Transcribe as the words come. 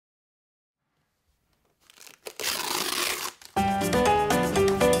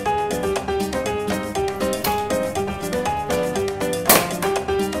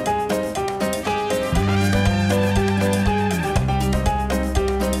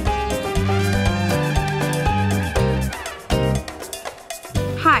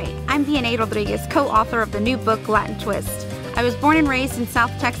Amy Rodriguez, co-author of the new book, Latin Twist. I was born and raised in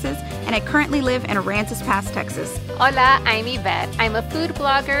South Texas, and I currently live in Aransas Pass, Texas. Hola, I'm Yvette. I'm a food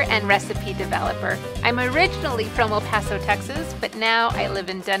blogger and recipe developer. I'm originally from El Paso, Texas, but now I live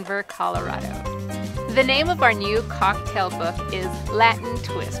in Denver, Colorado. The name of our new cocktail book is Latin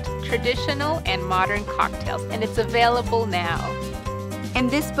Twist, Traditional and Modern Cocktails, and it's available now. In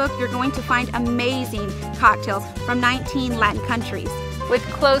this book, you're going to find amazing cocktails from 19 Latin countries, with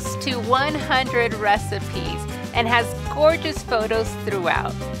close to 100 recipes, and has gorgeous photos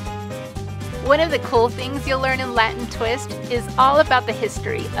throughout. One of the cool things you'll learn in Latin Twist is all about the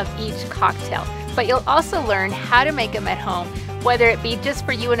history of each cocktail, but you'll also learn how to make them at home, whether it be just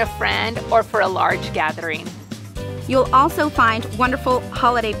for you and a friend or for a large gathering. You'll also find wonderful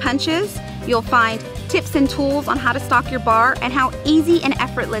holiday punches. You'll find tips and tools on how to stock your bar and how easy and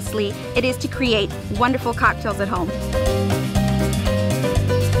effortlessly it is to create wonderful cocktails at home.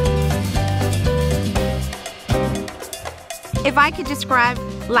 If I could describe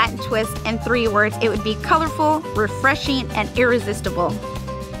Latin Twist in 3 words, it would be colorful, refreshing, and irresistible.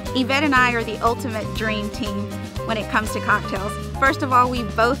 Yvette and I are the ultimate dream team when it comes to cocktails. First of all, we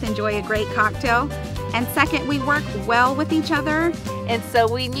both enjoy a great cocktail. And second, we work well with each other. And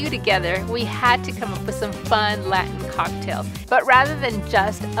so we knew together we had to come up with some fun Latin cocktails. But rather than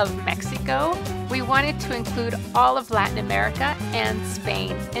just of Mexico, we wanted to include all of Latin America and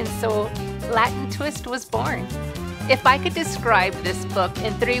Spain. And so Latin Twist was born. If I could describe this book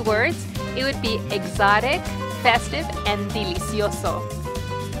in 3 words, it would be exotic, festive, and delicioso.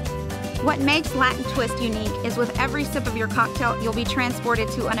 What makes Latin Twist unique is with every sip of your cocktail, you'll be transported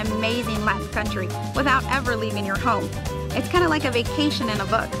to an amazing Latin country without ever leaving your home. It's kind of like a vacation in a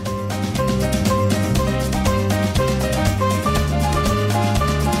book.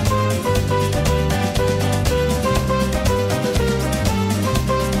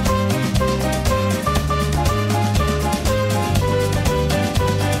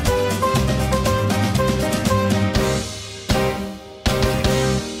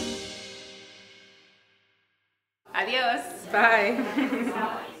 Adios.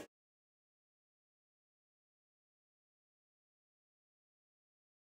 Bye.